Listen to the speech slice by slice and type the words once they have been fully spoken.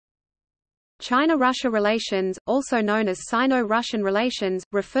China-Russia relations, also known as Sino-Russian relations,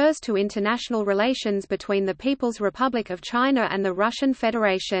 refers to international relations between the People's Republic of China and the Russian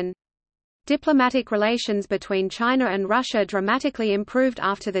Federation. Diplomatic relations between China and Russia dramatically improved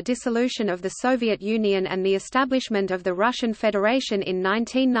after the dissolution of the Soviet Union and the establishment of the Russian Federation in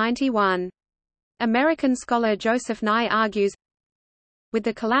 1991. American scholar Joseph Nye argues, with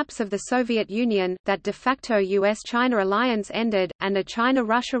the collapse of the Soviet Union, that de facto US-China alliance ended, and a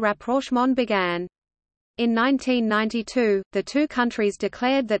China-Russia rapprochement began. In 1992, the two countries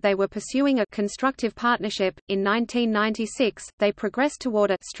declared that they were pursuing a constructive partnership. In 1996, they progressed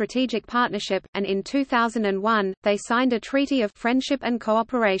toward a strategic partnership, and in 2001, they signed a treaty of friendship and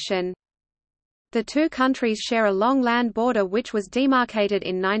cooperation. The two countries share a long land border which was demarcated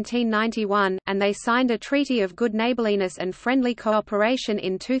in 1991, and they signed a treaty of good neighborliness and friendly cooperation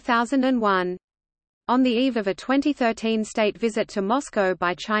in 2001. On the eve of a 2013 state visit to Moscow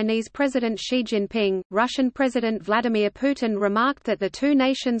by Chinese President Xi Jinping, Russian President Vladimir Putin remarked that the two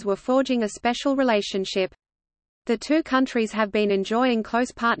nations were forging a special relationship. The two countries have been enjoying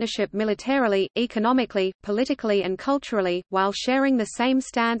close partnership militarily, economically, politically and culturally, while sharing the same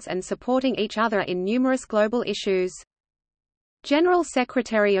stance and supporting each other in numerous global issues. General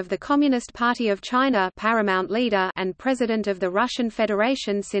Secretary of the Communist Party of China, paramount leader, and President of the Russian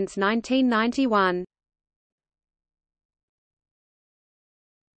Federation since 1991.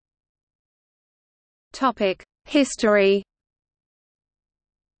 Topic: History.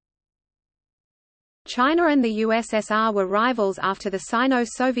 China and the USSR were rivals after the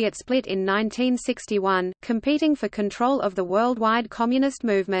Sino-Soviet split in 1961, competing for control of the worldwide communist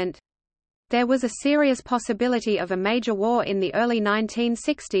movement. There was a serious possibility of a major war in the early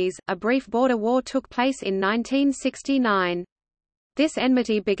 1960s. A brief border war took place in 1969. This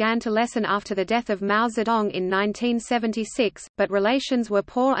enmity began to lessen after the death of Mao Zedong in 1976, but relations were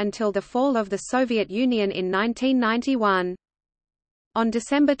poor until the fall of the Soviet Union in 1991. On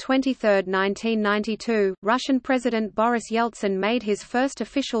December 23, 1992, Russian President Boris Yeltsin made his first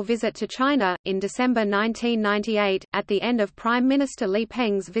official visit to China. In December 1998, at the end of Prime Minister Li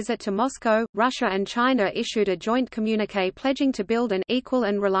Peng's visit to Moscow, Russia and China issued a joint communiqué pledging to build an equal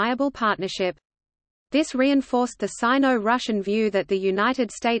and reliable partnership. This reinforced the Sino-Russian view that the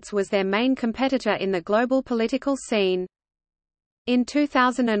United States was their main competitor in the global political scene. In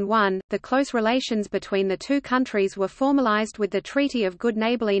 2001, the close relations between the two countries were formalized with the Treaty of Good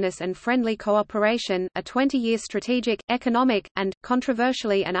Neighborliness and Friendly Cooperation, a 20-year strategic, economic, and,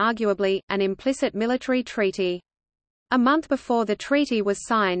 controversially and arguably, an implicit military treaty. A month before the treaty was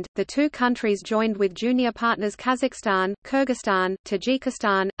signed, the two countries joined with junior partners Kazakhstan, Kyrgyzstan,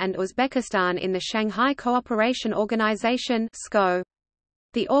 Tajikistan, and Uzbekistan in the Shanghai Cooperation Organization (SCO).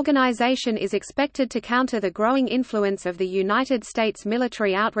 The organization is expected to counter the growing influence of the United States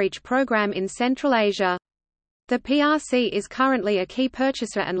military outreach program in Central Asia. The PRC is currently a key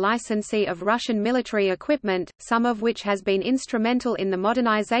purchaser and licensee of Russian military equipment, some of which has been instrumental in the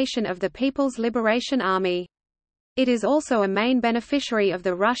modernization of the People's Liberation Army. It is also a main beneficiary of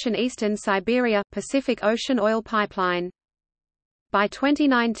the Russian Eastern Siberia, Pacific Ocean oil pipeline. By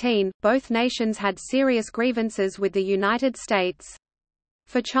 2019, both nations had serious grievances with the United States.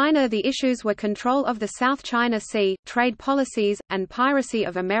 For China, the issues were control of the South China Sea, trade policies, and piracy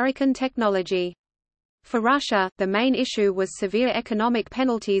of American technology. For Russia, the main issue was severe economic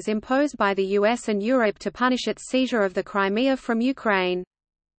penalties imposed by the US and Europe to punish its seizure of the Crimea from Ukraine.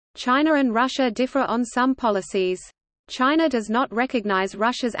 China and Russia differ on some policies. China does not recognize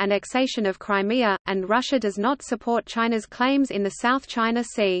Russia's annexation of Crimea, and Russia does not support China's claims in the South China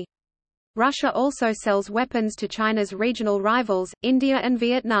Sea. Russia also sells weapons to China's regional rivals, India and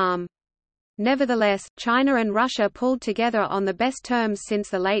Vietnam. Nevertheless, China and Russia pulled together on the best terms since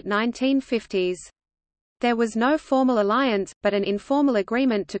the late 1950s. There was no formal alliance, but an informal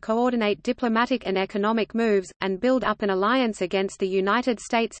agreement to coordinate diplomatic and economic moves, and build up an alliance against the United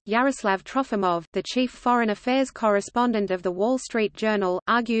States. Yaroslav Trofimov, the chief foreign affairs correspondent of The Wall Street Journal,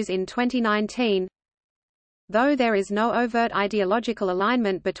 argues in 2019, though there is no overt ideological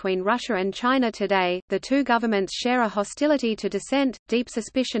alignment between Russia and China today, the two governments share a hostility to dissent, deep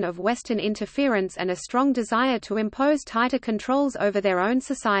suspicion of Western interference and a strong desire to impose tighter controls over their own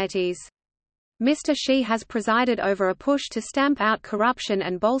societies. Mr. Xi has presided over a push to stamp out corruption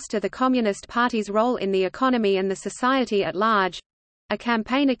and bolster the Communist Party's role in the economy and the society at large—a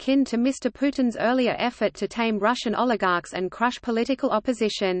campaign akin to Mr. Putin's earlier effort to tame Russian oligarchs and crush political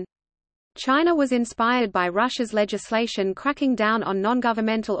opposition. China was inspired by Russia's legislation cracking down on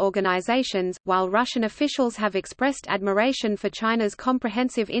non-governmental organizations, while Russian officials have expressed admiration for China's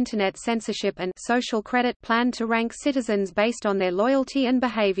comprehensive internet censorship and social credit plan to rank citizens based on their loyalty and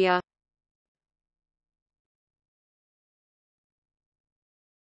behavior.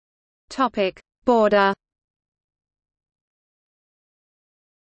 Border.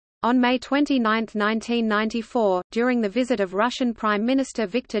 On May 29, 1994, during the visit of Russian Prime Minister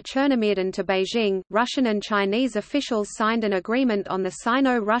Viktor Chernomyrdin to Beijing, Russian and Chinese officials signed an agreement on the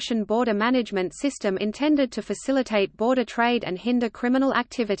Sino-Russian border management system intended to facilitate border trade and hinder criminal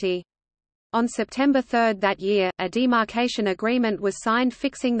activity. On September 3 that year, a demarcation agreement was signed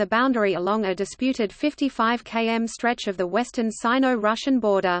fixing the boundary along a disputed 55 km stretch of the western Sino-Russian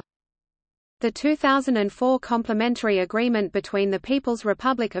border. The 2004 Complementary Agreement between the People's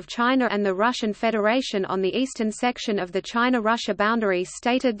Republic of China and the Russian Federation on the eastern section of the China-Russia boundary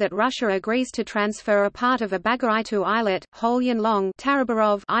stated that Russia agrees to transfer a part of Abagaitu Islet, Holyanlong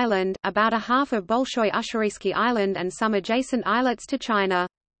Tarabarov Island, about a half of Bolshoi Usharysky Island and some adjacent islets to China.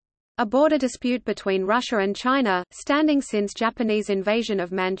 A border dispute between Russia and China, standing since Japanese invasion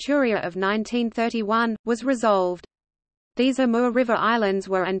of Manchuria of 1931, was resolved. These Amur River Islands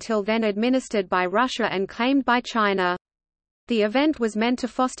were until then administered by Russia and claimed by China. The event was meant to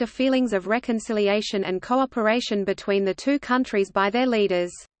foster feelings of reconciliation and cooperation between the two countries by their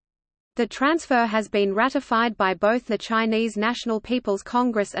leaders. The transfer has been ratified by both the Chinese National People's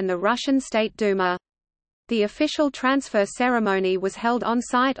Congress and the Russian State Duma. The official transfer ceremony was held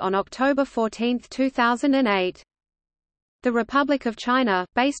on-site on October 14, 2008. The Republic of China,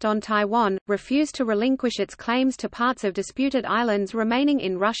 based on Taiwan, refused to relinquish its claims to parts of disputed islands remaining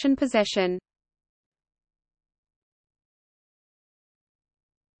in Russian possession.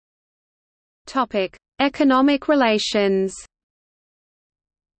 Economic relations.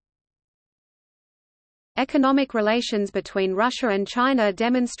 Economic relations between Russia and China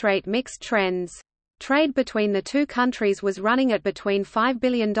demonstrate mixed trends. Trade between the two countries was running at between $5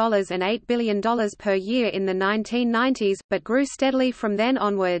 billion and $8 billion per year in the 1990s, but grew steadily from then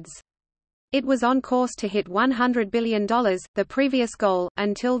onwards. It was on course to hit $100 billion, the previous goal,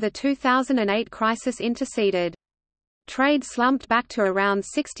 until the 2008 crisis interceded. Trade slumped back to around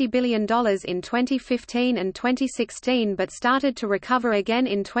 $60 billion in 2015 and 2016 but started to recover again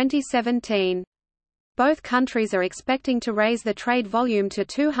in 2017. Both countries are expecting to raise the trade volume to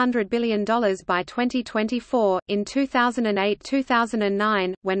 $200 billion by 2024. In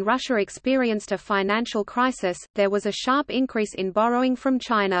 2008-2009, when Russia experienced a financial crisis, there was a sharp increase in borrowing from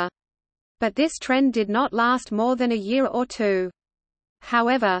China. But this trend did not last more than a year or two.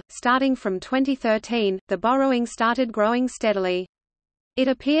 However, starting from 2013, the borrowing started growing steadily. It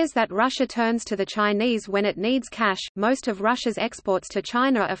appears that Russia turns to the Chinese when it needs cash. Most of Russia's exports to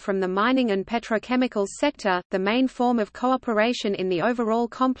China are from the mining and petrochemicals sector, the main form of cooperation in the overall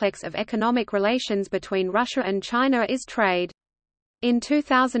complex of economic relations between Russia and China is trade. In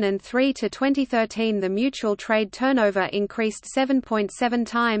 2003 to 2013, the mutual trade turnover increased 7.7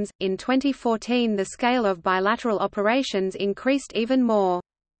 times. In 2014, the scale of bilateral operations increased even more.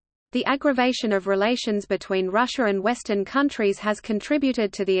 The aggravation of relations between Russia and Western countries has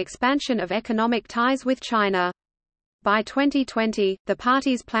contributed to the expansion of economic ties with China. By 2020, the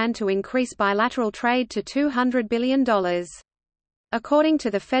parties plan to increase bilateral trade to $200 billion. According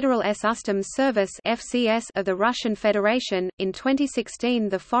to the Federal Customs Service (FCS) of the Russian Federation, in 2016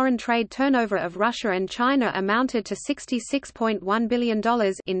 the foreign trade turnover of Russia and China amounted to $66.1 billion,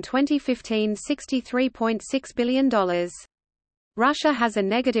 in 2015 $63.6 billion. Russia has a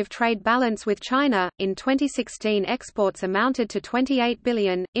negative trade balance with China. In 2016, exports amounted to $28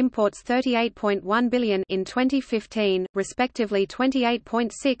 billion, imports $38.1 billion in 2015, respectively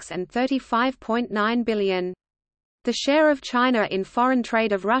 $28.6 and $35.9 billion. The share of China in foreign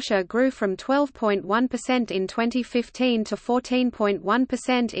trade of Russia grew from 12.1% in 2015 to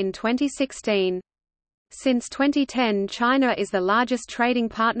 14.1% in 2016. Since 2010, China is the largest trading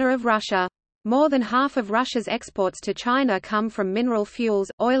partner of Russia. More than half of Russia's exports to China come from mineral fuels,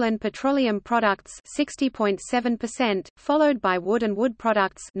 oil and petroleum products 60.7%, followed by wood and wood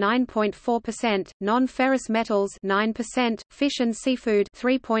products 9.4%, non-ferrous metals 9%, fish and seafood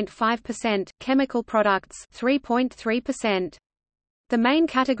 3.5%, chemical products 3.3%. The main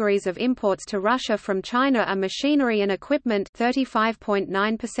categories of imports to Russia from China are machinery and equipment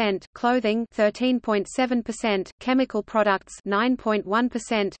 35.9%, clothing 13.7%, chemical products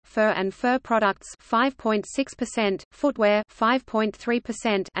 9.1%, fur and fur products 5.6%, footwear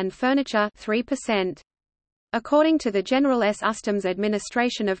 5.3%, and furniture 3%. According to the General S. Customs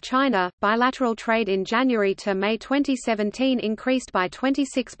Administration of China, bilateral trade in January to May 2017 increased by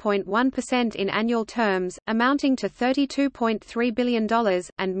 26.1% in annual terms, amounting to $32.3 billion,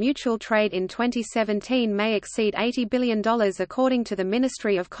 and mutual trade in 2017 may exceed $80 billion according to the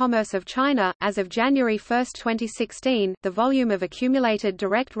Ministry of Commerce of China. As of January 1, 2016, the volume of accumulated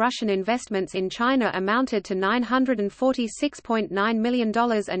direct Russian investments in China amounted to $946.9 million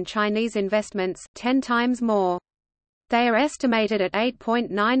and Chinese investments, 10 times more. They are estimated at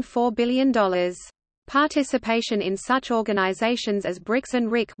 $8.94 billion. Participation in such organizations as BRICS and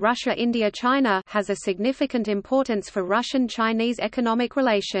RIC Russia, India, China has a significant importance for Russian-Chinese economic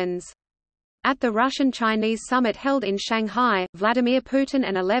relations. At the Russian-Chinese summit held in Shanghai, Vladimir Putin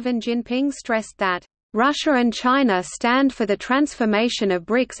and Xi Jinping stressed that Russia and China stand for the transformation of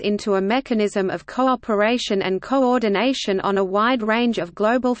BRICS into a mechanism of cooperation and coordination on a wide range of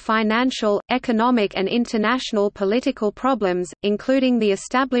global financial, economic and international political problems, including the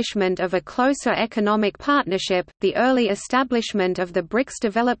establishment of a closer economic partnership, the early establishment of the BRICS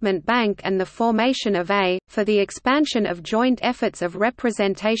Development Bank and the formation of for the expansion of joint efforts of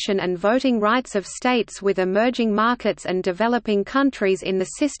representation and voting rights of states with emerging markets and developing countries in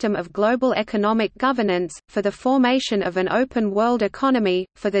the system of global economic governance, for the formation of an open world economy,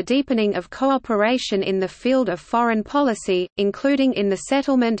 for the deepening of cooperation in the field of foreign policy, including in the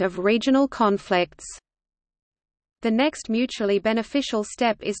settlement of regional conflicts. The next mutually beneficial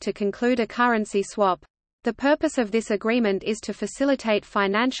step is to conclude a currency swap. The purpose of this agreement is to facilitate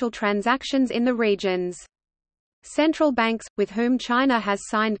financial transactions in the regions. Central banks, with whom China has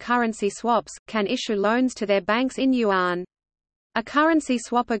signed currency swaps, can issue loans to their banks in yuan. A currency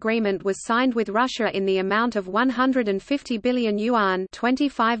swap agreement was signed with Russia in the amount of 150 billion yuan,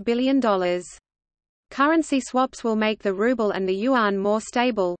 $25 billion. Currency swaps will make the ruble and the yuan more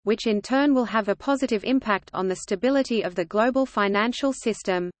stable, which in turn will have a positive impact on the stability of the global financial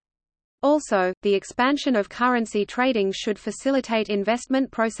system. Also, the expansion of currency trading should facilitate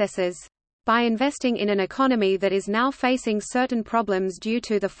investment processes. By investing in an economy that is now facing certain problems due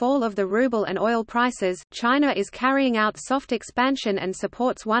to the fall of the ruble and oil prices, China is carrying out soft expansion and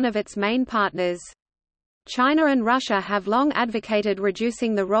supports one of its main partners. China and Russia have long advocated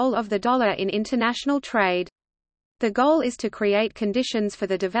reducing the role of the dollar in international trade. The goal is to create conditions for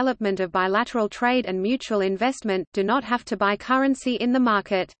the development of bilateral trade and mutual investment, do not have to buy currency in the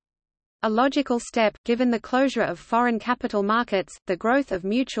market. A logical step, given the closure of foreign capital markets, the growth of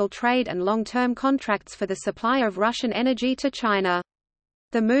mutual trade and long-term contracts for the supply of Russian energy to China.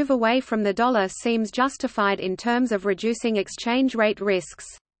 The move away from the dollar seems justified in terms of reducing exchange rate risks.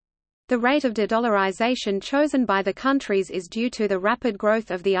 The rate of de-dollarization chosen by the countries is due to the rapid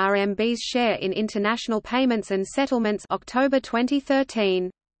growth of the RMB's share in international payments and settlements October 2013.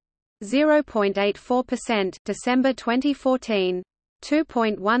 0.84%, December 2014.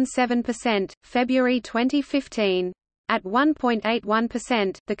 2.17%, February 2015. At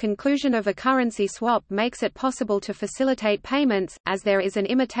 1.81%, the conclusion of a currency swap makes it possible to facilitate payments, as there is an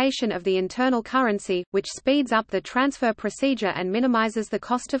imitation of the internal currency, which speeds up the transfer procedure and minimizes the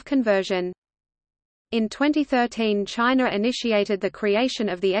cost of conversion. In 2013, China initiated the creation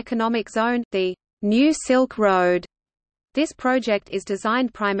of the economic zone, the New Silk Road. This project is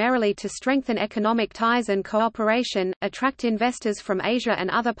designed primarily to strengthen economic ties and cooperation, attract investors from Asia and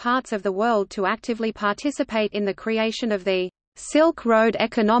other parts of the world to actively participate in the creation of the Silk Road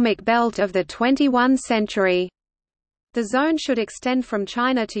economic belt of the 21st century. The zone should extend from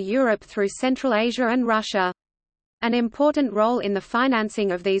China to Europe through Central Asia and Russia. An important role in the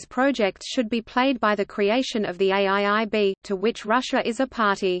financing of these projects should be played by the creation of the AIIB, to which Russia is a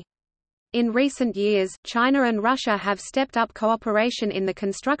party. In recent years, China and Russia have stepped up cooperation in the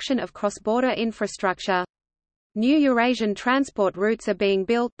construction of cross-border infrastructure. New Eurasian transport routes are being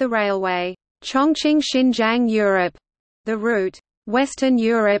built, the railway Chongqing-Xinjiang Europe, the route Western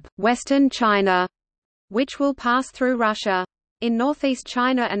Europe, Western China, which will pass through Russia. In northeast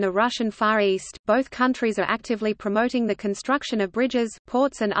China and the Russian Far East, both countries are actively promoting the construction of bridges,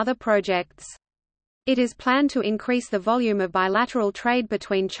 ports and other projects. It is planned to increase the volume of bilateral trade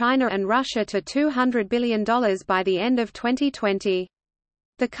between China and Russia to $200 billion by the end of 2020.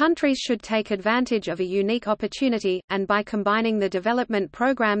 The countries should take advantage of a unique opportunity, and by combining the development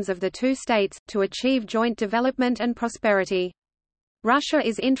programs of the two states, to achieve joint development and prosperity. Russia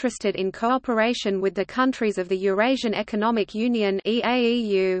is interested in cooperation with the countries of the Eurasian Economic Union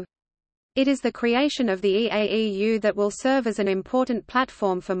 (EAEU). It is the creation of the EAEU that will serve as an important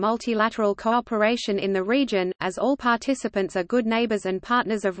platform for multilateral cooperation in the region, as all participants are good neighbors and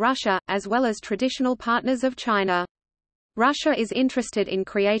partners of Russia, as well as traditional partners of China. Russia is interested in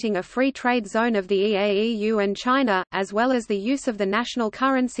creating a free trade zone of the EAEU and China, as well as the use of the national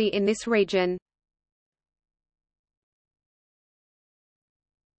currency in this region.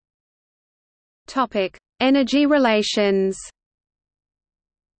 Topic: Energy relations.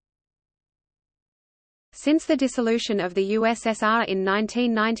 Since the dissolution of the USSR in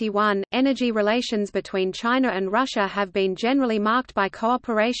 1991, energy relations between China and Russia have been generally marked by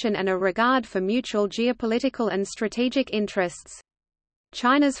cooperation and a regard for mutual geopolitical and strategic interests.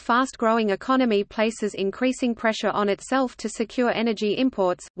 China's fast-growing economy places increasing pressure on itself to secure energy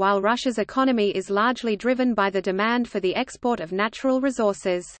imports, while Russia's economy is largely driven by the demand for the export of natural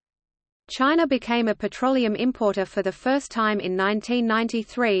resources. China became a petroleum importer for the first time in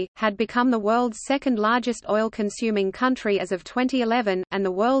 1993, had become the world's second-largest oil-consuming country as of 2011, and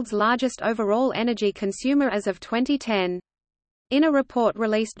the world's largest overall energy consumer as of 2010. In a report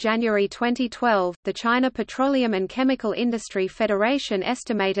released January 2012, the China Petroleum and Chemical Industry Federation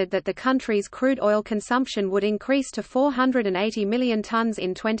estimated that the country's crude oil consumption would increase to 480 million tons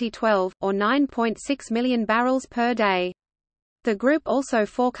in 2012, or 9.6 million barrels per day. The group also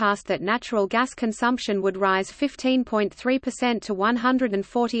forecast that natural gas consumption would rise 15.3% to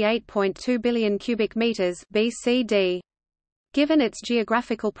 148.2 billion cubic meters (BCD). Given its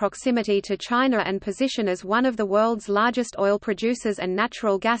geographical proximity to China and position as one of the world's largest oil producers and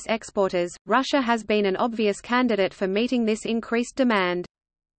natural gas exporters, Russia has been an obvious candidate for meeting this increased demand.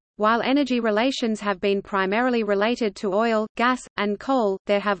 While energy relations have been primarily related to oil, gas, and coal,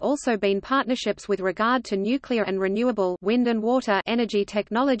 there have also been partnerships with regard to nuclear and renewable wind and water energy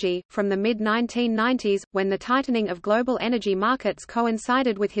technology. From the mid-1990s, when the tightening of global energy markets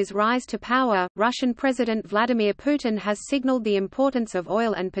coincided with his rise to power, Russian President Vladimir Putin has signaled the importance of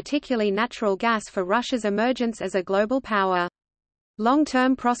oil and particularly natural gas for Russia's emergence as a global power.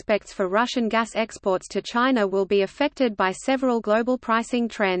 Long-term prospects for Russian gas exports to China will be affected by several global pricing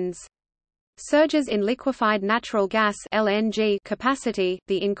trends. Surges in liquefied natural gas (LNG) capacity,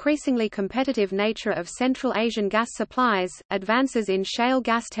 the increasingly competitive nature of Central Asian gas supplies, advances in shale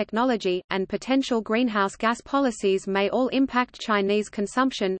gas technology, and potential greenhouse gas policies may all impact Chinese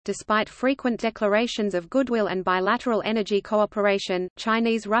consumption. Despite frequent declarations of goodwill and bilateral energy cooperation,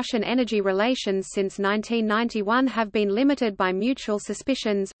 Chinese-Russian energy relations since 1991 have been limited by mutual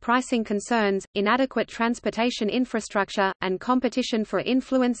suspicions, pricing concerns, inadequate transportation infrastructure, and competition for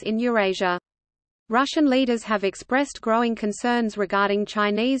influence in Eurasia. Russian leaders have expressed growing concerns regarding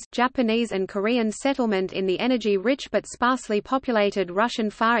Chinese, Japanese and Korean settlement in the energy-rich but sparsely populated Russian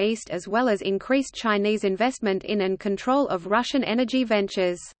Far East, as well as increased Chinese investment in and control of Russian energy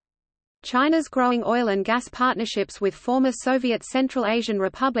ventures. China's growing oil and gas partnerships with former Soviet Central Asian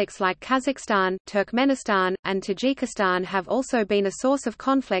republics like Kazakhstan, Turkmenistan, and Tajikistan have also been a source of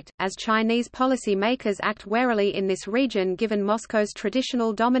conflict, as Chinese policy makers act warily in this region given Moscow's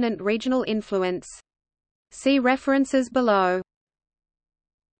traditional dominant regional influence. See references below.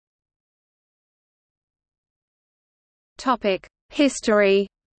 History.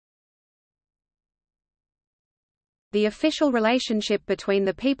 The official relationship between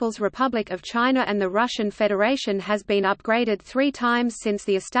the People's Republic of China and the Russian Federation has been upgraded 3 times since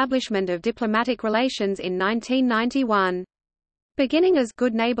the establishment of diplomatic relations in 1991. Beginning as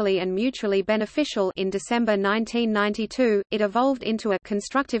good neighborly and mutually beneficial in December 1992, it evolved into a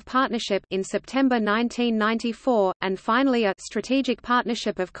constructive partnership in September 1994, and finally a strategic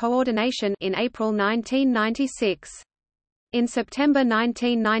partnership of coordination in April 1996. In September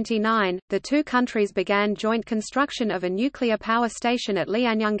 1999, the two countries began joint construction of a nuclear power station at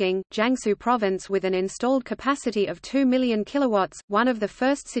Lianyungang, Jiangsu Province with an installed capacity of 2 million kilowatts, one of the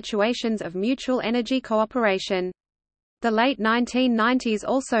first situations of mutual energy cooperation. The late 1990s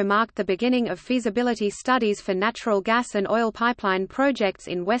also marked the beginning of feasibility studies for natural gas and oil pipeline projects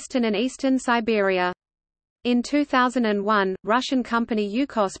in western and eastern Siberia. In 2001, Russian company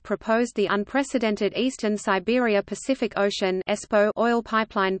Yukos proposed the unprecedented Eastern Siberia Pacific Ocean oil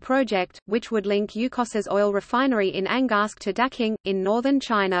pipeline project, which would link Yukos's oil refinery in Angarsk to Daqing, in northern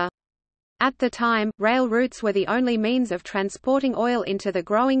China. At the time, rail routes were the only means of transporting oil into the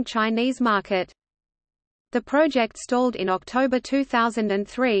growing Chinese market. The project stalled in October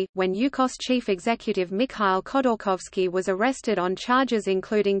 2003, when Yukos chief executive Mikhail Khodorkovsky was arrested on charges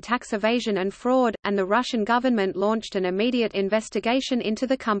including tax evasion and fraud, and the Russian government launched an immediate investigation into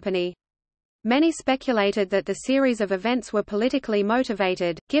the company. Many speculated that the series of events were politically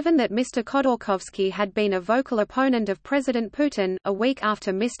motivated, given that Mr. Khodorkovsky had been a vocal opponent of President Putin. A week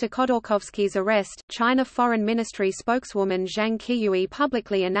after Mr. Khodorkovsky's arrest, China Foreign Ministry spokeswoman Zhang Qiyi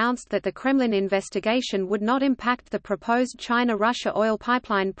publicly announced that the Kremlin investigation would not impact the proposed China-Russia oil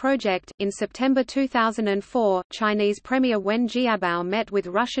pipeline project. In September 2004, Chinese Premier Wen Jiabao met with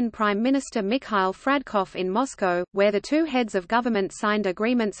Russian Prime Minister Mikhail Fradkov in Moscow, where the two heads of government signed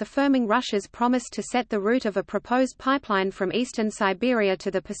agreements affirming Russia's promise to set the route of a proposed pipeline from eastern Siberia to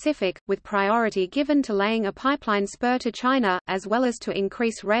the Pacific, with priority given to laying a pipeline spur to China, as well as to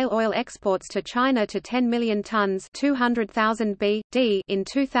increase rail oil exports to China to 10 million tons (200,000 b.d.) in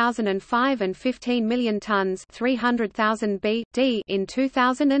 2005 and 15 million tons (300,000 b.d.) in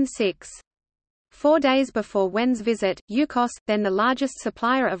 2006. 4 days before Wen's visit, Yukos, then the largest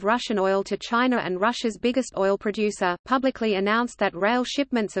supplier of Russian oil to China and Russia's biggest oil producer, publicly announced that rail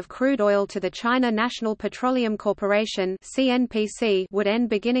shipments of crude oil to the China National Petroleum Corporation (CNPC) would end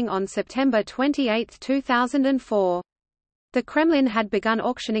beginning on September 28, 2004. The Kremlin had begun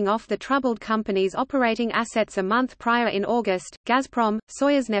auctioning off the troubled company's operating assets a month prior in August. Gazprom,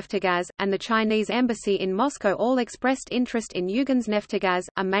 Soyuzneftogaz, and the Chinese embassy in Moscow all expressed interest in Yugansneftogaz,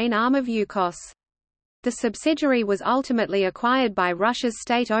 a main arm of Yukos. The subsidiary was ultimately acquired by Russia's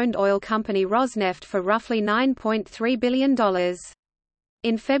state-owned oil company Rosneft for roughly $9.3 billion.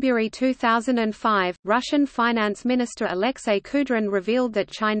 In February 2005, Russian Finance Minister Alexei Kudrin revealed that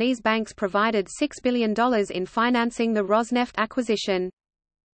Chinese banks provided $6 billion in financing the Rosneft acquisition.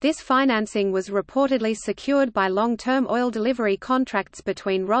 This financing was reportedly secured by long-term oil delivery contracts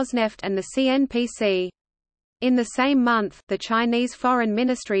between Rosneft and the CNPC. In the same month, the Chinese Foreign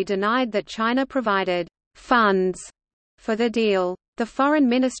Ministry denied that China provided funds for the deal. The Foreign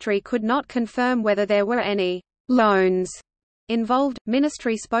Ministry could not confirm whether there were any loans involved.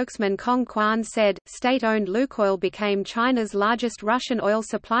 Ministry spokesman Kong Quan said, state-owned Lukoil became China's largest Russian oil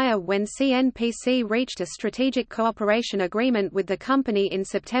supplier when CNPC reached a strategic cooperation agreement with the company in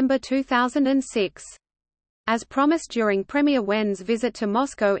September 2006. As promised during Premier Wen's visit to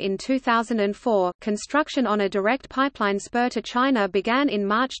Moscow in 2004, construction on a direct pipeline spur to China began in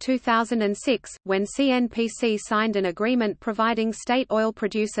March 2006, when CNPC signed an agreement providing state oil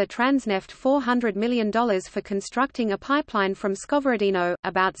producer Transneft $400 million for constructing a pipeline from Skоворodino,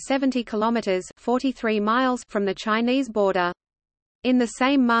 about 70 kilometers (43 miles) from the Chinese border. In the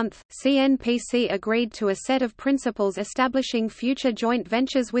same month, CNPC agreed to a set of principles establishing future joint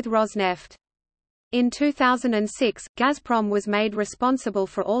ventures with Rosneft. In 2006, Gazprom was made responsible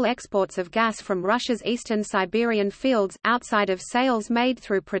for all exports of gas from Russia's eastern Siberian fields, outside of sales made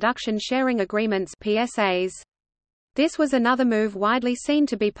through production sharing agreements (PSAs). This was another move widely seen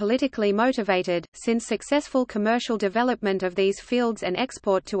to be politically motivated, since successful commercial development of these fields and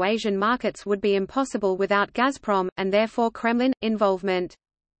export to Asian markets would be impossible without Gazprom, and therefore Kremlin, involvement.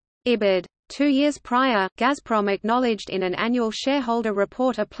 IBID. 2 years prior, Gazprom acknowledged in an annual shareholder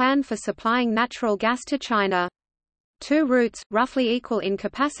report a plan for supplying natural gas to China. 2 routes, roughly equal in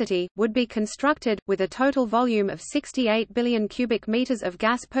capacity, would be constructed, with a total volume of 68 billion cubic meters of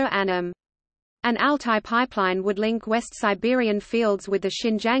gas per annum. An Altai pipeline would link West Siberian fields with the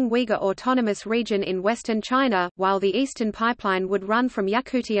Xinjiang Uyghur Autonomous Region in western China, while the eastern pipeline would run from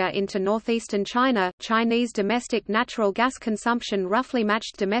Yakutia into northeastern China. Chinese domestic natural gas consumption roughly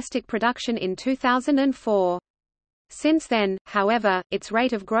matched domestic production in 2004. Since then, however, its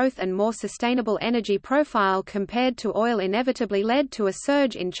rate of growth and more sustainable energy profile compared to oil inevitably led to a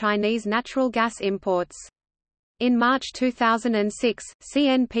surge in Chinese natural gas imports. In March 2006,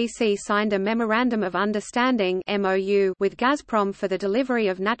 CNPC signed a Memorandum of Understanding (MOU) with Gazprom for the delivery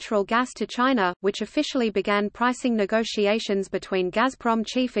of natural gas to China, which officially began pricing negotiations between Gazprom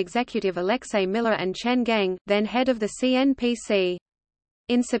chief executive Alexei Miller and Chen Geng, then head of the CNPC.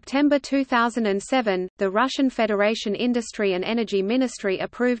 In September 2007, the Russian Federation Industry and Energy Ministry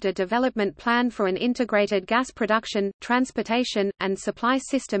approved a development plan for an integrated gas production, transportation, and supply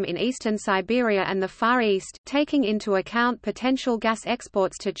system in eastern Siberia and the Far East, taking into account potential gas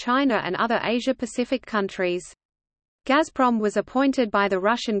exports to China and other Asia-Pacific countries. Gazprom was appointed by the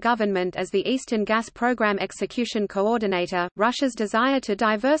Russian government as the Eastern Gas Program Execution Coordinator. Russia's desire to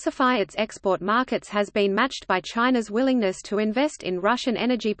diversify its export markets has been matched by China's willingness to invest in Russian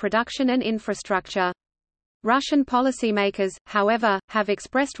energy production and infrastructure. Russian policymakers, however, have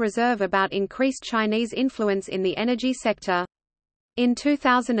expressed reserve about increased Chinese influence in the energy sector. In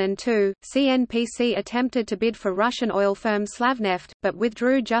 2002, CNPC attempted to bid for Russian oil firm Slavneft, but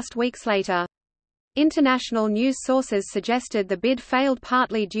withdrew just weeks later. International news sources suggested the bid failed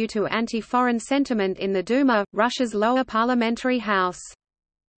partly due to anti-foreign sentiment in the Duma, Russia's lower parliamentary house.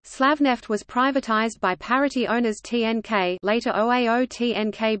 Slavneft was privatized by parity owners TNK, later OAO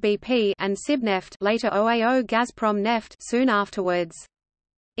TNK BP, and Sibneft, later OAO Gazprom Neft, soon afterwards.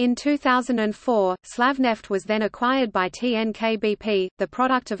 In 2004, Slavneft was then acquired by TNK BP, the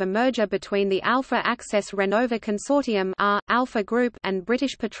product of a merger between the Alpha Access Renova Consortium Alpha Group and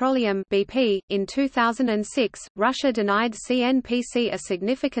British Petroleum BP. In 2006, Russia denied CNPC a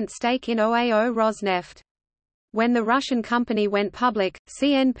significant stake in OAO Rosneft. When the Russian company went public,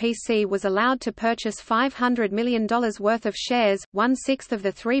 CNPC was allowed to purchase $500 million worth of shares, one-sixth of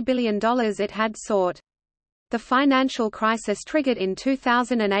the $3 billion it had sought. The financial crisis triggered in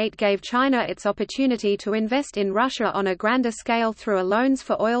 2008 gave China its opportunity to invest in Russia on a grander scale through a loans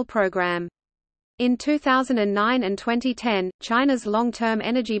for oil program. In 2009 and 2010, China's long-term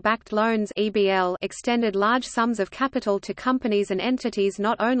energy-backed loans (EBL) extended large sums of capital to companies and entities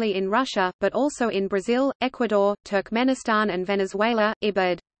not only in Russia, but also in Brazil, Ecuador, Turkmenistan and Venezuela,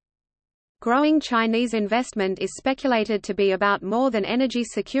 IBAD. Growing Chinese investment is speculated to be about more than energy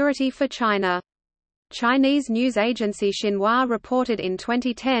security for China. Chinese news agency Xinhua reported in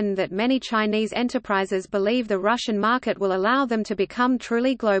 2010 that many Chinese enterprises believe the Russian market will allow them to become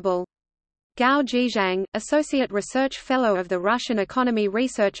truly global. Gao Zhizhang, Associate Research Fellow of the Russian Economy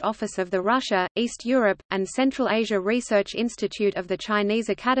Research Office of the Russia, East Europe, and Central Asia Research Institute of the Chinese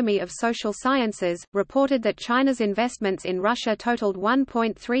Academy of Social Sciences, reported that China's investments in Russia totaled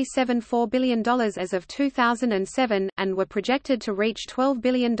 $1.374 billion as of 2007, and were projected to reach $12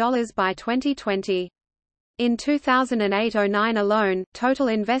 billion by 2020. In 2008–09 alone, total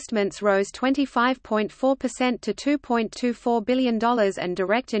investments rose 25.4% to $2.24 billion and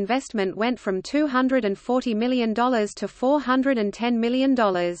direct investment went from $240 million to $410 million.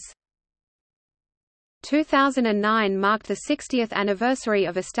 2009 marked the 60th anniversary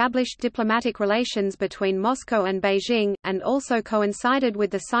of established diplomatic relations between Moscow and Beijing, and also coincided with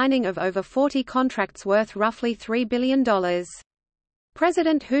the signing of over 40 contracts worth roughly $3 billion.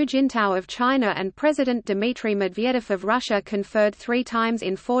 President Hu Jintao of China and President Dmitry Medvedev of Russia conferred 3 times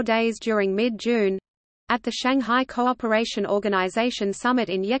in 4 days during mid-June at the Shanghai Cooperation Organization Summit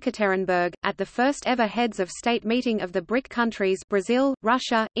in Yekaterinburg, at the first-ever Heads of State meeting of the BRIC countries Brazil,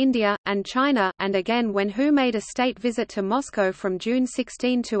 Russia, India, and China, and again when Hu made a state visit to Moscow from June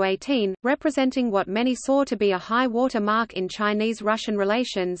 16 to 18, representing what many saw to be a high-water mark in Chinese-Russian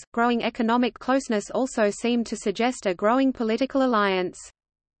relations. Growing economic closeness also seemed to suggest a growing political alliance.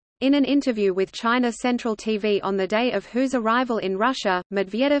 In an interview with China Central TV on the day of Hu's arrival in Russia,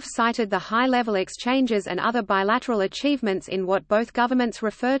 Medvedev cited the high-level exchanges and other bilateral achievements in what both governments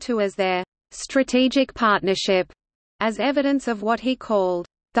refer to as their strategic partnership, as evidence of what he called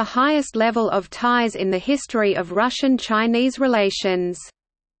the highest level of ties in the history of Russian-Chinese relations.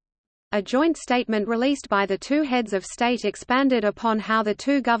 A joint statement released by the two heads of state expanded upon how the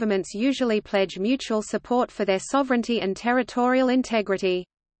two governments usually pledge mutual support for their sovereignty and territorial integrity.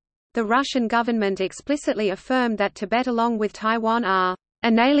 The Russian government explicitly affirmed that Tibet along with Taiwan are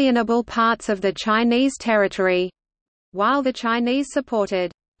inalienable parts of the Chinese territory, while the Chinese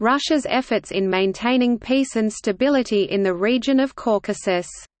supported Russia's efforts in maintaining peace and stability in the region of Caucasus.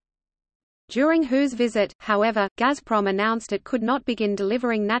 During Hu's visit, however, Gazprom announced it could not begin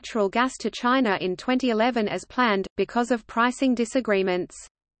delivering natural gas to China in 2011 as planned, because of pricing disagreements.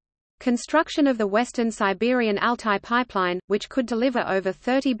 Construction of the Western Siberian Altai pipeline, which could deliver over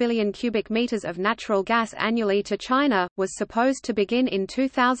 30 billion cubic meters of natural gas annually to China, was supposed to begin in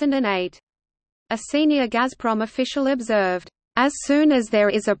 2008. A senior Gazprom official observed, "As soon as there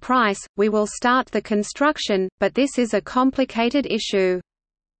is a price, we will start the construction, but this is a complicated issue."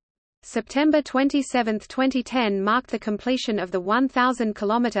 September 27, 2010 marked the completion of the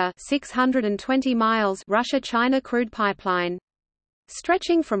 1,000-kilometer (620 miles) Russia-China crude pipeline.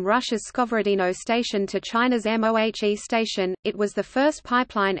 Stretching from Russia's Skvorodino station to China's Mohe station, it was the first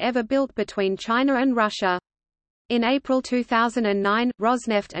pipeline ever built between China and Russia. In April 2009,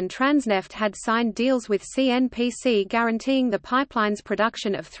 Rosneft and Transneft had signed deals with CNPC guaranteeing the pipeline's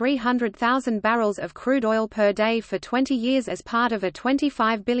production of 300,000 barrels of crude oil per day for 20 years as part of a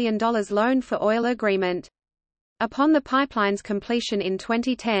 $25 billion loan for oil agreement. Upon the pipeline's completion in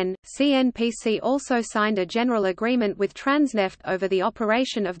 2010, CNPC also signed a general agreement with Transneft over the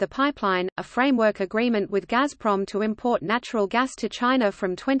operation of the pipeline, a framework agreement with Gazprom to import natural gas to China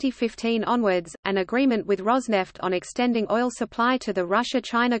from 2015 onwards, an agreement with Rosneft on extending oil supply to the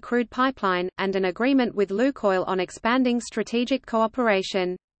Russia-China crude pipeline, and an agreement with Lukoil on expanding strategic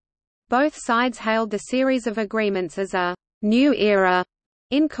cooperation. Both sides hailed the series of agreements as a new era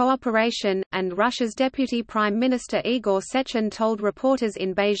in cooperation, and Russia's Deputy Prime Minister Igor Sechin told reporters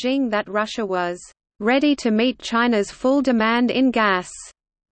in Beijing that Russia was ready to meet China's full demand in gas.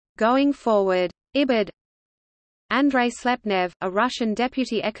 going forward. IBID. Andrei Slepnev, a Russian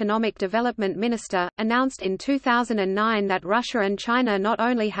deputy economic development minister, announced in 2009 that Russia and China not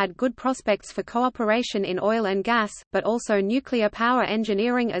only had good prospects for cooperation in oil and gas, but also nuclear power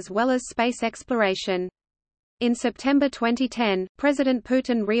engineering as well as space exploration. In September 2010, President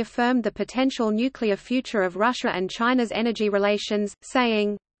Putin reaffirmed the potential nuclear future of Russia and China's energy relations,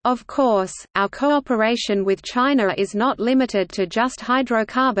 saying, "Of course, our cooperation with China is not limited to just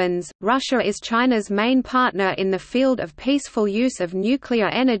hydrocarbons. Russia is China's main partner in the field of peaceful use of nuclear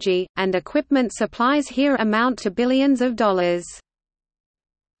energy, and equipment supplies here amount to billions of dollars."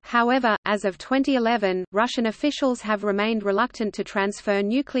 However, as of 2011, Russian officials have remained reluctant to transfer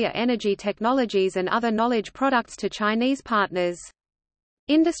nuclear energy technologies and other knowledge products to Chinese partners.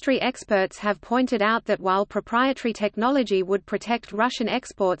 Industry experts have pointed out that while proprietary technology would protect Russian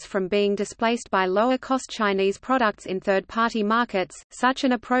exports from being displaced by lower-cost Chinese products in third-party markets, such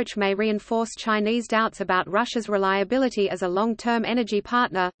an approach may reinforce Chinese doubts about Russia's reliability as a long-term energy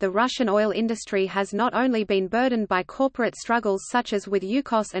partner. The Russian oil industry has not only been burdened by corporate struggles such as with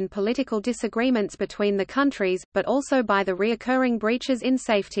Yukos and political disagreements between the countries, but also by the recurring breaches in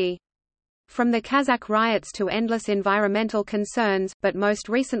safety. From the Kazakh riots to endless environmental concerns, but most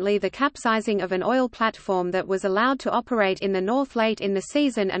recently the capsizing of an oil platform that was allowed to operate in the north late in the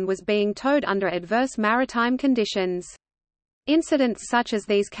season and was being towed under adverse maritime conditions. Incidents such as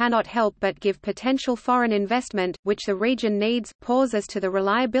these cannot help but give potential foreign investment, which the region needs, pause as to the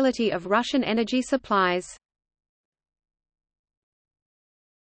reliability of Russian energy supplies.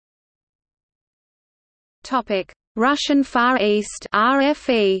 Russian Far East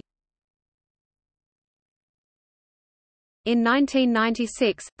 (RFE). In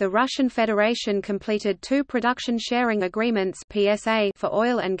 1996, the Russian Federation completed 2 production sharing agreements (PSA) for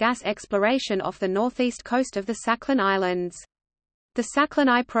oil and gas exploration off the northeast coast of the Sakhalin Islands. The Sakhalin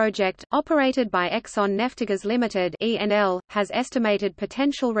I project, operated by Exxon Neftegas Limited (ENL), has estimated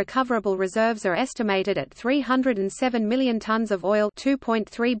potential recoverable reserves are estimated at 307 million tons of oil,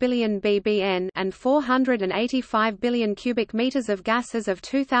 2.3 billion bbn, and 485 billion cubic meters of gas as of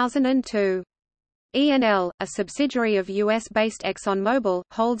 2002. ENL, a subsidiary of US-based ExxonMobil,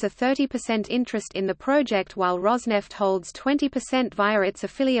 holds a 30% interest in the project while Rosneft holds 20% via its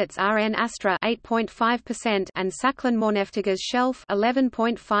affiliates RN Astra 8.5% and Sakhalin-Morneftegas Shelf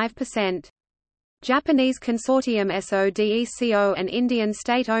 11.5%. Japanese consortium SODECO and Indian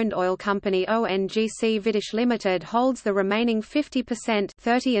state-owned oil company ONGC Videsh Limited holds the remaining 50%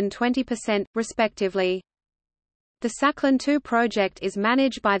 30 and 20%, respectively. The Sakhalin II project is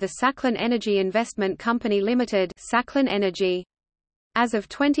managed by the Sakhalin Energy Investment Company Limited Sakhalin Energy. As of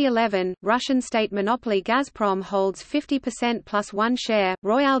 2011, Russian state monopoly Gazprom holds 50% plus 1 share,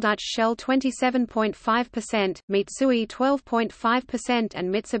 Royal Dutch Shell 27.5%, Mitsui 12.5%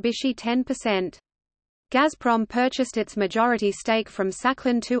 and Mitsubishi 10%. Gazprom purchased its majority stake from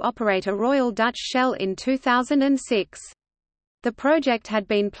Sakhalin II operator Royal Dutch Shell in 2006. The project had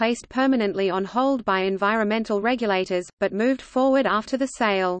been placed permanently on hold by environmental regulators, but moved forward after the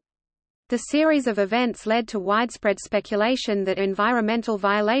sale. The series of events led to widespread speculation that environmental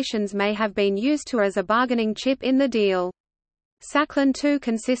violations may have been used as a bargaining chip in the deal. Sakhalin II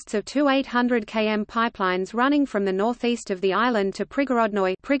consists of 2 800 km pipelines running from the northeast of the island to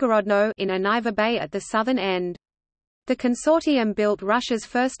Prigorodnoye in Aniva Bay at the southern end. The consortium built Russia's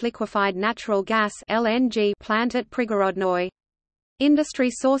first liquefied natural gas (LNG) plant at Prigorodnoye. Industry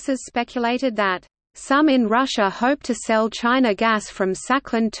sources speculated that some in Russia hope to sell China gas from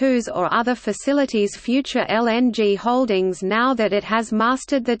Sakhalin II's or other facilities' future LNG holdings now that it has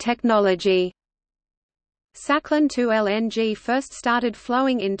mastered the technology. Sakhalin II LNG first started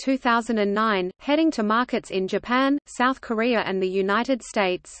flowing in 2009, heading to markets in Japan, South Korea and the United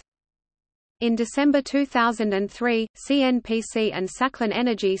States. In December 2003, CNPC and Sakhalin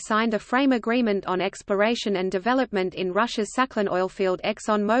Energy signed a frame agreement on exploration and development in Russia's Sakhalin oilfield.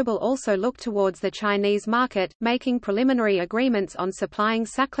 ExxonMobil also looked towards the Chinese market, making preliminary agreements on supplying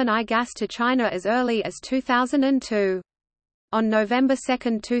Sakhalin I gas to China as early as 2002. On November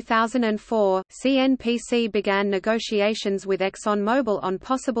 2, 2004, CNPC began negotiations with ExxonMobil on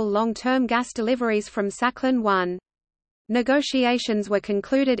possible long-term gas deliveries from Sakhalin I. Negotiations were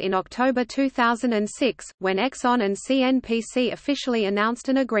concluded in October 2006, when Exxon and CNPC officially announced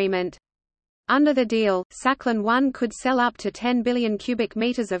an agreement. Under the deal, Sakhalin I could sell up to 10 billion cubic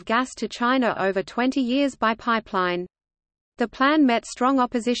meters of gas to China over 20 years by pipeline. The plan met strong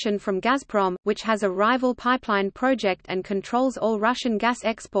opposition from Gazprom, which has a rival pipeline project and controls all Russian gas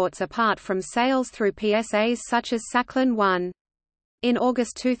exports apart from sales through PSAs such as Sakhalin I. In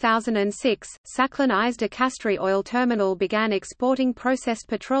August 2006, Sakhalin Izda-Kastri oil terminal began exporting processed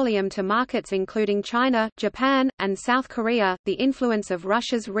petroleum to markets including China, Japan, and South Korea. The influence of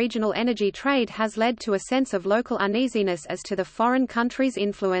Russia's regional energy trade has led to a sense of local uneasiness as to the foreign country's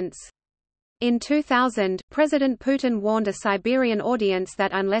influence. In 2000, President Putin warned a Siberian audience that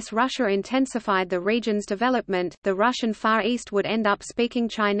unless Russia intensified the region's development, the Russian Far East would end up speaking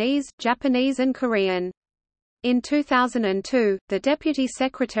Chinese, Japanese and Korean. In 2002, the Deputy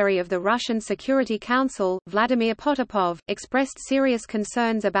Secretary of the Russian Security Council, Vladimir Potapov, expressed serious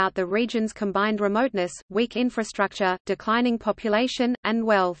concerns about the region's combined remoteness, weak infrastructure, declining population, and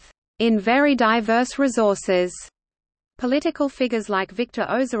wealth in very diverse resources. Political figures like Viktor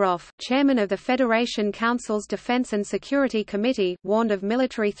Ozerov, chairman of the Federation Council's Defense and Security Committee, warned of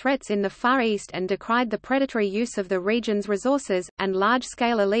military threats in the Far East and decried the predatory use of the region's resources, and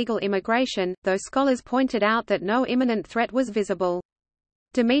large-scale illegal immigration, though scholars pointed out that no imminent threat was visible.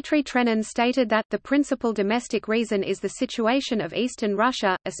 Dmitry Trenin stated that the principal domestic reason is the situation of eastern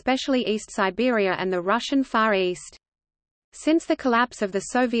Russia, especially East Siberia and the Russian Far East. Since the collapse of the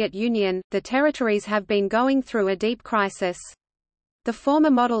Soviet Union, the territories have been going through a deep crisis. The former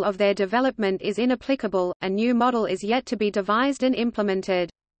model of their development is inapplicable, a new model is yet to be devised and implemented.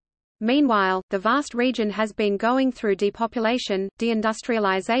 Meanwhile, the vast region has been going through depopulation,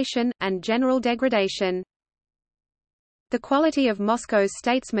 deindustrialization, and general degradation. The quality of Moscow's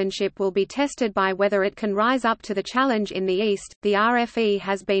statesmanship will be tested by whether it can rise up to the challenge in the East. The RFE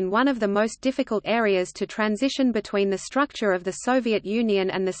has been one of the most difficult areas to transition between the structure of the Soviet Union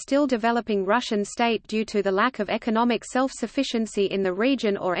and the still developing Russian state due to the lack of economic self-sufficiency in the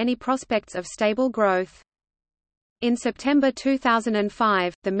region or any prospects of stable growth. In September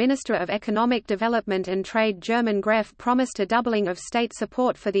 2005, the Minister of Economic Development and Trade German Greff promised a doubling of state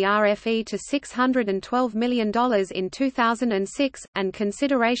support for the RFE to $612 million in 2006, and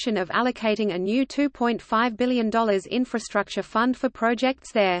consideration of allocating a new $2.5 billion infrastructure fund for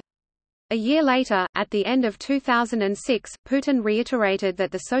projects there. A year later, at the end of 2006, Putin reiterated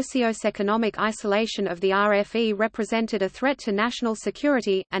that the socio-economic isolation of the RFE represented a threat to national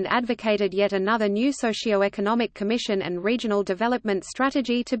security, and advocated yet another new socio-economic commission and regional development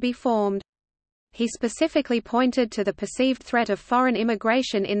strategy to be formed. He specifically pointed to the perceived threat of foreign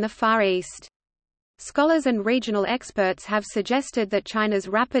immigration in the Far East. Scholars and regional experts have suggested that China's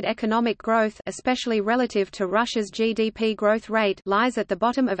rapid economic growth, especially relative to Russia's GDP growth rate, lies at the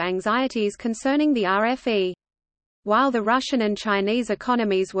bottom of anxieties concerning the RFE. While the Russian and Chinese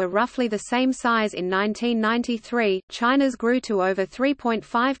economies were roughly the same size in 1993, China's grew to over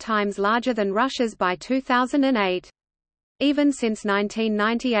 3.5 times larger than Russia's by 2008. Even since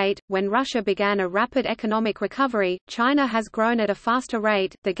 1998, when Russia began a rapid economic recovery, China has grown at a faster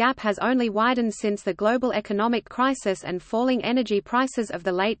rate. The gap has only widened since the global economic crisis and falling energy prices of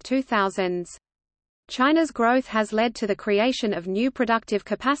the late 2000s. China's growth has led to the creation of new productive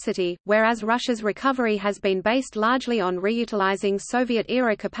capacity, whereas Russia's recovery has been based largely on reutilizing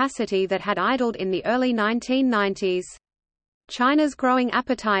Soviet-era capacity that had idled in the early 1990s. China's growing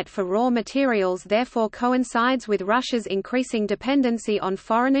appetite for raw materials therefore coincides with Russia's increasing dependency on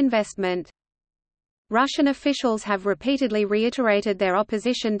foreign investment. Russian officials have repeatedly reiterated their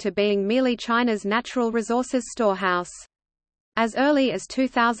opposition to being merely China's natural resources storehouse. As early as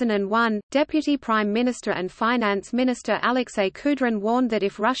 2001, Deputy Prime Minister and Finance Minister Alexei Kudrin warned that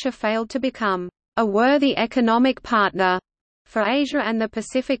if Russia failed to become a worthy economic partner for Asia and the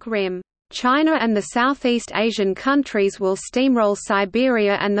Pacific Rim, China and the Southeast Asian countries will steamroll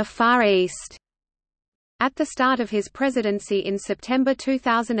Siberia and the Far East. At the start of his presidency in September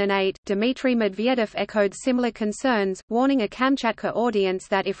 2008, Dmitry Medvedev echoed similar concerns, warning a Kamchatka audience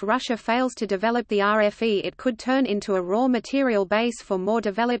that if Russia fails to develop the RFE it could turn into a raw material base for more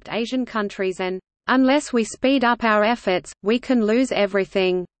developed Asian countries and, "Unless we speed up our efforts, we can lose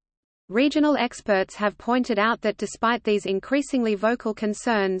everything." Regional experts have pointed out that despite these increasingly vocal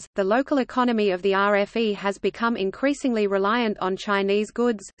concerns, the local economy of the RFE has become increasingly reliant on Chinese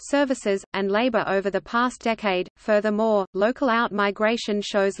goods, services, and labor over the past decade. Furthermore, local out-migration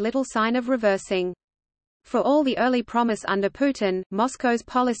shows little sign of reversing. For all the early promise under Putin, Moscow's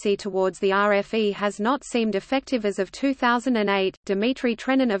policy towards the RFE has not seemed effective as of 2008. Dmitry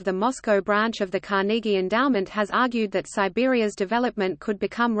Trenin of the Moscow branch of the Carnegie Endowment has argued that Siberia's development could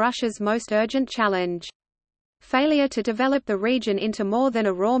become Russia's most urgent challenge. Failure to develop the region into more than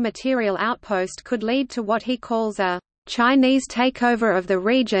a raw material outpost could lead to what he calls a Chinese takeover of the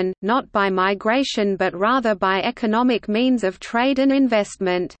region, not by migration but rather by economic means of trade and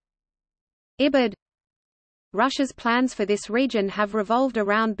investment. Ibid. Russia's plans for this region have revolved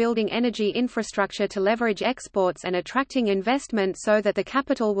around building energy infrastructure to leverage exports and attracting investment so that the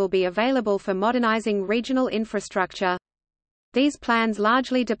capital will be available for modernizing regional infrastructure. These plans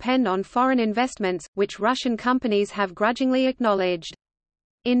largely depend on foreign investments, which Russian companies have grudgingly acknowledged.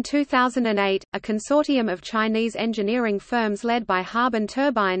 In 2008, a consortium of Chinese engineering firms led by Harbin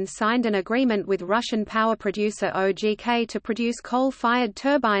Turbine signed an agreement with Russian power producer OGK to produce coal-fired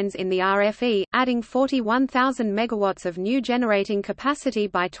turbines in the RFE, adding 41,000 megawatts of new generating capacity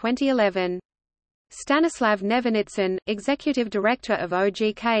by 2011. Stanislav Nevinitsyn, executive director of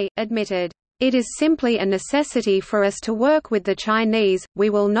OGK, admitted, "It is simply a necessity for us to work with the Chinese, we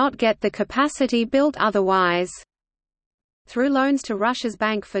will not get the capacity built otherwise." Through loans to Russia's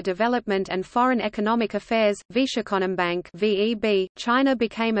Bank for Development and Foreign Economic Affairs, Vyshekonombank (VEB), China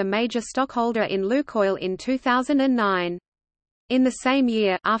became a major stockholder in Lukoil in 2009. In the same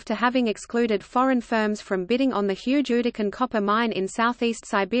year, after having excluded foreign firms from bidding on the huge Udikan copper mine in southeast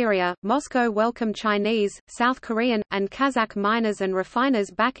Siberia, Moscow welcomed Chinese, South Korean, and Kazakh miners and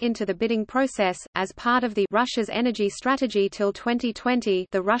refiners back into the bidding process. As part of the Russia's energy strategy till 2020,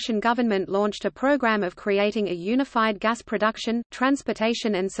 the Russian government launched a program of creating a unified gas production,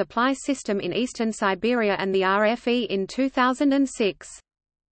 transportation and supply system in eastern Siberia and the RFE in 2006.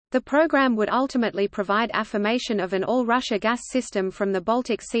 The program would ultimately provide affirmation of an all-Russia gas system from the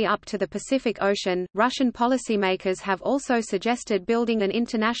Baltic Sea up to the Pacific Ocean. Russian policymakers have also suggested building an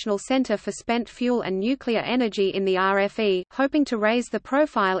international center for spent fuel and nuclear energy in the RFE, hoping to raise the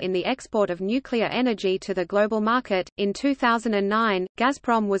profile in the export of nuclear energy to the global market. In 2009,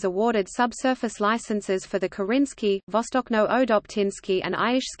 Gazprom was awarded subsurface licenses for the Kurinsky, Vostokno-Odoptinsky, and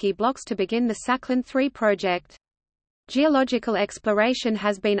Aishsky blocks to begin the Sakhalin 3 project. Geological exploration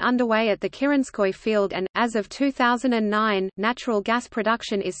has been underway at the Kirinskoye field and, as of 2009, natural gas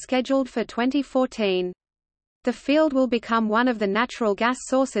production is scheduled for 2014. The field will become one of the natural gas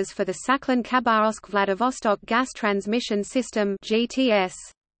sources for the Sakhalin-Khabarovsk-Vladivostok gas transmission system (GTS).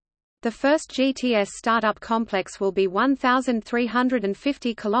 The first GTS startup complex will be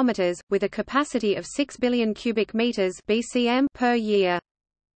 1,350 kilometers, with a capacity of 6 billion cubic meters (BCM) per year.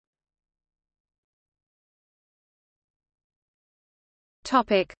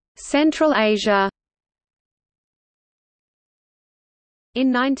 Central Asia.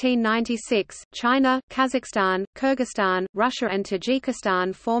 In 1996, China, Kazakhstan, Kyrgyzstan, Russia and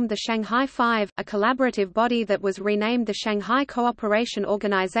Tajikistan formed the Shanghai Five, a collaborative body that was renamed the Shanghai Cooperation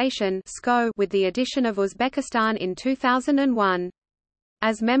Organization with the addition of Uzbekistan in 2001.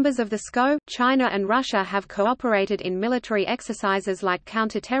 As members of the SCO, China and Russia have cooperated in military exercises like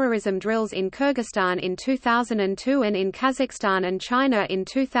counter-terrorism drills in Kyrgyzstan in 2002 and in Kazakhstan and China in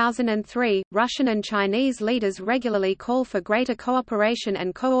 2003. Russian and Chinese leaders regularly call for greater cooperation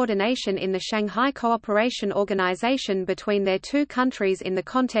and coordination in the Shanghai Cooperation Organization between their two countries in the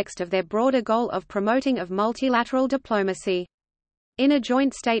context of their broader goal of promoting of multilateral diplomacy. In a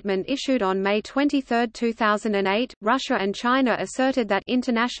joint statement issued on May 23, 2008, Russia and China asserted that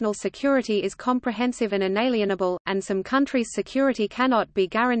international security is comprehensive and inalienable, and some countries' security cannot be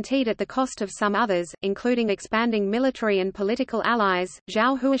guaranteed at the cost of some others, including expanding military and political allies.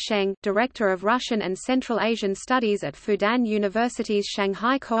 Zhao Huisheng, director of Russian and Central Asian Studies at Fudan University's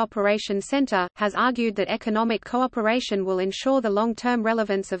Shanghai Cooperation Center, has argued that economic cooperation will ensure the long-term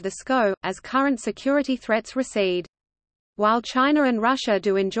relevance of the SCO, as current security threats recede. While China and Russia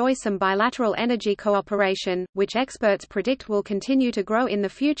do enjoy some bilateral energy cooperation, which experts predict will continue to grow in the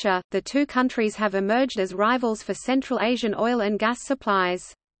future, the two countries have emerged as rivals for Central Asian oil and gas supplies.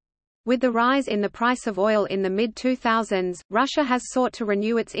 With the rise in the price of oil in the mid-2000s, Russia has sought to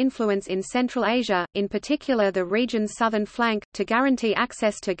renew its influence in Central Asia, in particular the region's southern flank, to guarantee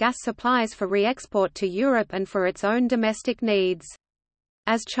access to gas supplies for re-export to Europe and for its own domestic needs.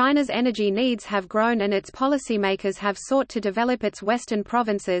 As China's energy needs have grown and its policymakers have sought to develop its western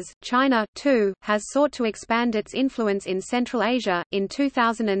provinces, China, too, has sought to expand its influence in Central Asia. In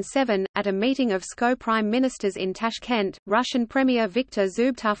 2007, at a meeting of SCO prime ministers in Tashkent, Russian Premier Viktor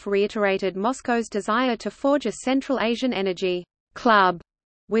Zubtov reiterated Moscow's desire to forge a Central Asian energy club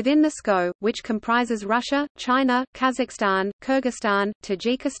within the SCO, which comprises Russia, China, Kazakhstan, Kyrgyzstan,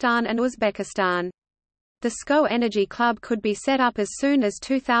 Tajikistan and Uzbekistan. The SCO Energy Club could be set up as soon as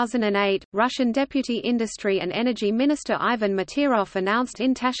 2008, Russian Deputy Industry and Energy Minister Ivan Matirov announced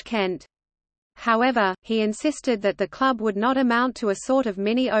in Tashkent. However, he insisted that the club would not amount to a sort of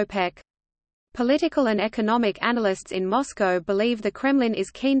mini-OPEC. Political and economic analysts in Moscow believe the Kremlin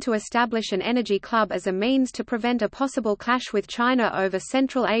is keen to establish an energy club as a means to prevent a possible clash with China over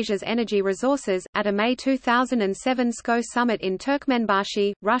Central Asia's energy resources. At a May 2007 SCO summit in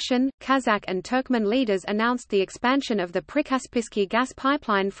Turkmenbashi, Russian, Kazakh, and Turkmen leaders announced the expansion of the Prikaspisky gas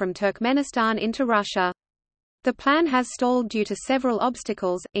pipeline from Turkmenistan into Russia. The plan has stalled due to several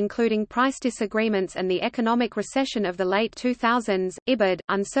obstacles, including price disagreements and the economic recession of the late 2000s.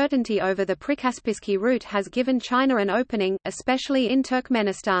 Uncertainty over the Prikaspisky route has given China an opening, especially in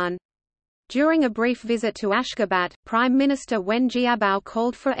Turkmenistan. During a brief visit to Ashgabat, Prime Minister Wen Jiabao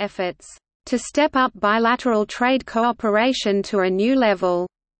called for efforts to step up bilateral trade cooperation to a new level.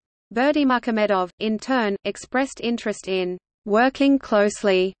 Berdimuhamedov, in turn, expressed interest in working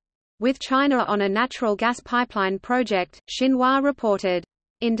closely with China on a natural gas pipeline project, Xinhua reported.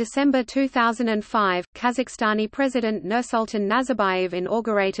 In December 2005, Kazakhstani President Nursultan Nazarbayev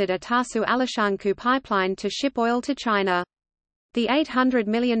inaugurated a Atasu-Alashanku pipeline to ship oil to China. The $800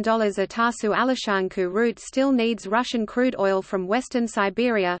 million Atasu-Alashanku route still needs Russian crude oil from western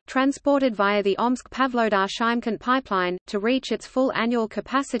Siberia, transported via the Omsk-Pavlodar-Shymkent pipeline, to reach its full annual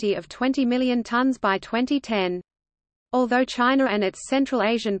capacity of 20 million tons by 2010. Although China and its Central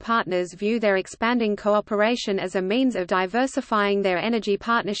Asian partners view their expanding cooperation as a means of diversifying their energy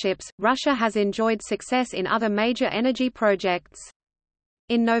partnerships, Russia has enjoyed success in other major energy projects.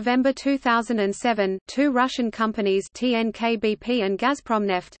 In November 2007, two Russian companies TNK-BP and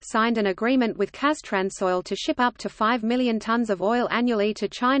Gazpromneft signed an agreement with Kaztransol to ship up to 5 million tons of oil annually to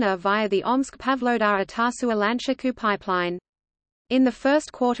China via the Omsk-Pavlodar-Atasu-Alanchaku pipeline. In the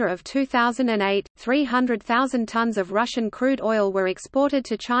first quarter of 2008, 300,000 tons of Russian crude oil were exported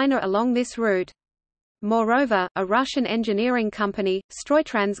to China along this route. Moreover, a Russian engineering company,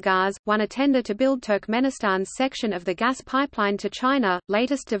 Stroytransgaz, won a tender to build Turkmenistan's section of the gas pipeline to China.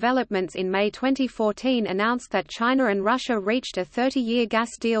 Latest developments in May 2014 announced that China and Russia reached a 30-year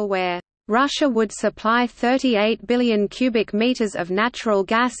gas deal where Russia would supply 38 billion cubic meters of natural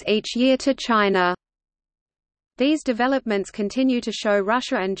gas each year to China. These developments continue to show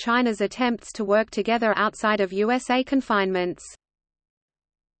Russia and China's attempts to work together outside of USA confinements.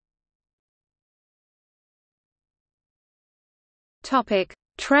 Topic: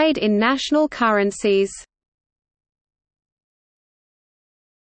 Trade in national currencies.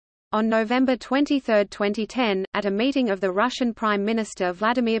 On November 23, 2010, at a meeting of the Russian Prime Minister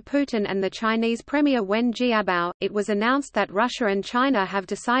Vladimir Putin and the Chinese Premier Wen Jiabao, it was announced that Russia and China have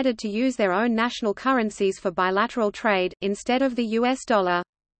decided to use their own national currencies for bilateral trade, instead of the US dollar.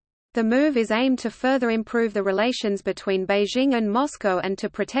 The move is aimed to further improve the relations between Beijing and Moscow and to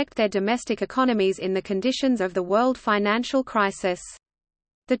protect their domestic economies in the conditions of the world financial crisis.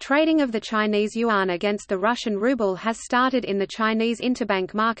 The trading of the Chinese yuan against the Russian ruble has started in the Chinese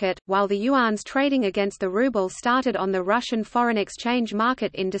interbank market, while the yuan's trading against the ruble started on the Russian foreign exchange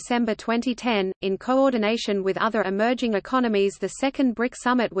market in December 2010. In coordination with other emerging economies, the second BRIC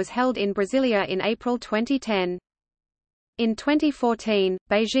summit was held in Brasilia in April 2010. In 2014,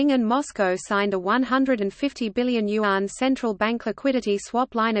 Beijing and Moscow signed a 150 billion yuan central bank liquidity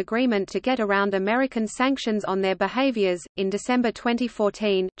swap line agreement to get around American sanctions on their behaviors. In December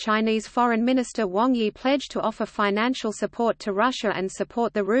 2014, Chinese Foreign Minister Wang Yi pledged to offer financial support to Russia and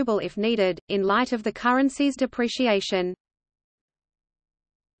support the ruble if needed, in light of the currency's depreciation.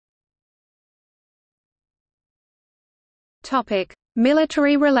 Topic: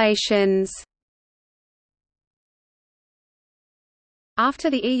 Military relations.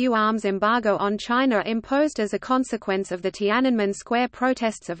 After the EU arms embargo on China imposed as a consequence of the Tiananmen Square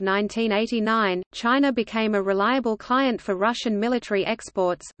protests of 1989, China became a reliable client for Russian military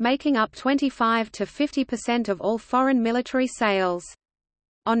exports, making up 25 to 50% of all foreign military sales.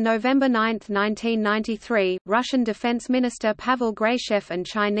 On November 9, 1993, Russian Defense Minister Pavel Grayshev and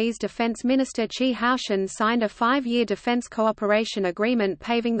Chinese Defense Minister Qi Haoshan signed a 5-year defense cooperation agreement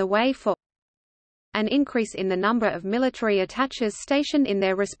paving the way for an increase in the number of military attaches stationed in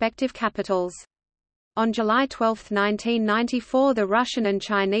their respective capitals. On July 12, 1994, the Russian and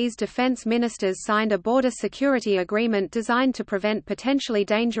Chinese defense ministers signed a border security agreement designed to prevent potentially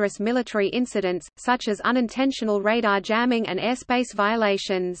dangerous military incidents, such as unintentional radar jamming and airspace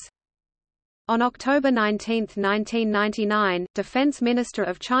violations. On October 19, 1999, Defense Minister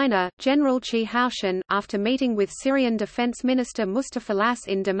of China, General Qi Haoshan, after meeting with Syrian Defense Minister Mustafa Lass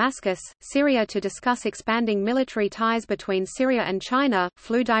in Damascus, Syria to discuss expanding military ties between Syria and China,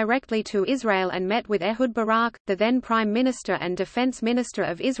 flew directly to Israel and met with Ehud Barak, the then Prime Minister and Defense Minister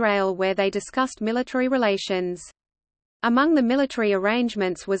of Israel, where they discussed military relations. Among the military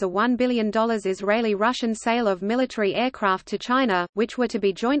arrangements was a $1 billion Israeli-Russian sale of military aircraft to China, which were to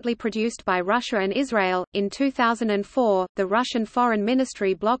be jointly produced by Russia and Israel. In 2004, the Russian Foreign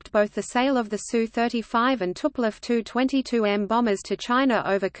Ministry blocked both the sale of the Su-35 and Tupolev Tu-22M bombers to China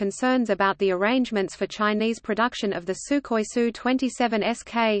over concerns about the arrangements for Chinese production of the Sukhoi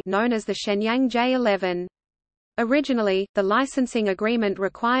Su-27SK, known as the Shenyang J-11. Originally, the licensing agreement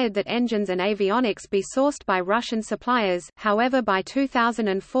required that engines and avionics be sourced by Russian suppliers, however by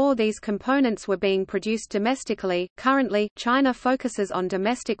 2004 these components were being produced domestically. Currently, China focuses on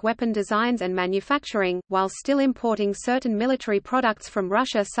domestic weapon designs and manufacturing, while still importing certain military products from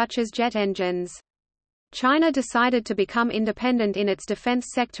Russia such as jet engines. China decided to become independent in its defense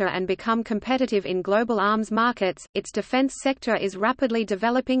sector and become competitive in global arms markets. Its defense sector is rapidly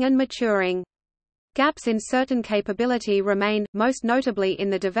developing and maturing. Gaps in certain capability remain, most notably in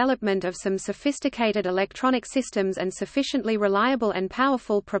the development of some sophisticated electronic systems and sufficiently reliable and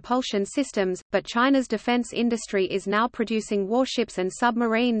powerful propulsion systems, but China's defense industry is now producing warships and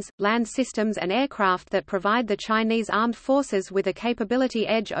submarines, land systems and aircraft that provide the Chinese armed forces with a capability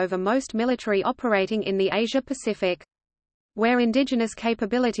edge over most military operating in the Asia-Pacific. Where indigenous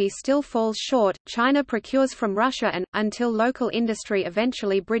capability still falls short, China procures from Russia and, until local industry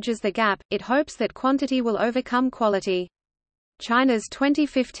eventually bridges the gap, it hopes that quantity will overcome quality. China's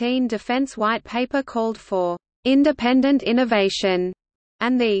 2015 Defense White Paper called for independent innovation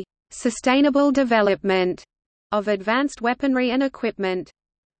and the sustainable development of advanced weaponry and equipment.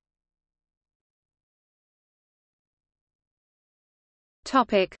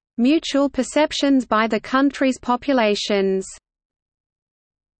 Topic: Mutual perceptions by the country's populations.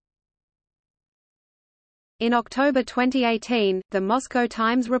 In October 2018, the Moscow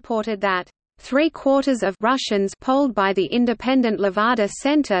Times reported that three-quarters of Russians polled by the independent Levada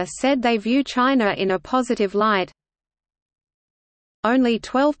Center said they view China in a positive light. Only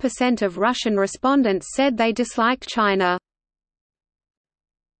 12% of Russian respondents said they disliked China.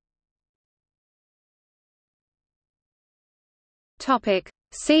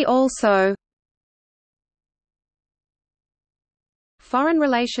 See also: Foreign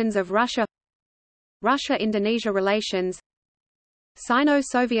relations of Russia, Russia–Indonesia relations,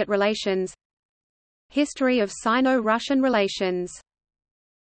 Sino-Soviet relations, History of Sino-Russian relations.